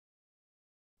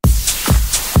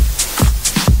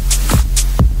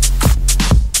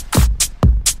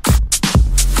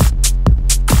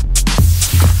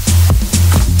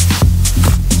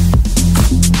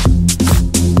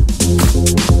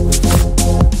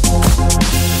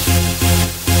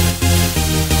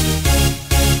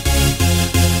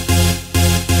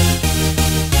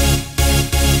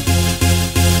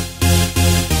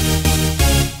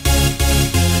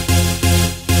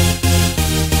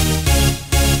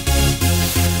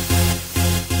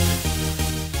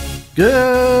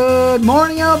Good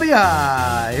morning,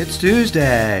 LBI. It's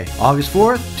Tuesday, August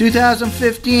 4th,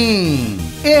 2015.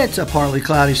 It's a partly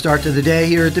cloudy start to the day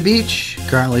here at the beach.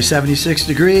 Currently 76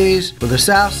 degrees with a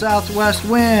south-southwest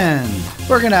wind.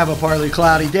 We're going to have a partly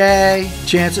cloudy day,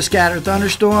 chance of scattered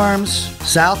thunderstorms,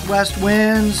 southwest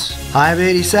winds, high of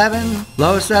 87,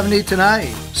 low of 70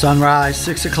 tonight. Sunrise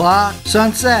 6 o'clock,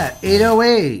 sunset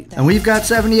 8:08, and we've got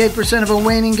 78% of a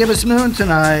waning gibbous moon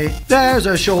tonight. There's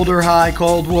a shoulder-high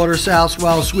cold water south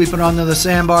swell sweeping onto the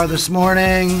sandbar this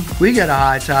morning. We get a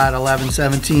high tide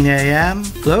 11:17 a.m.,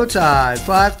 low tide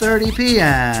 5:30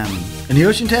 p.m., and the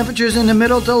ocean temperature's in the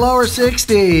middle to lower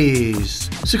 60s.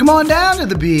 So come on down to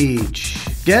the beach.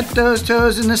 Get those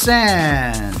toes in the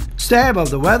sand. Stay above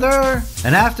the weather.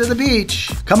 And after the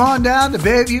beach, come on down to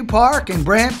Bayview Park in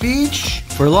Brant Beach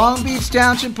for Long Beach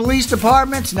Township Police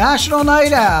Department's National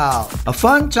Night Out. A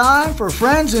fun time for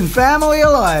friends and family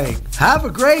alike. Have a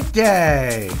great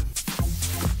day.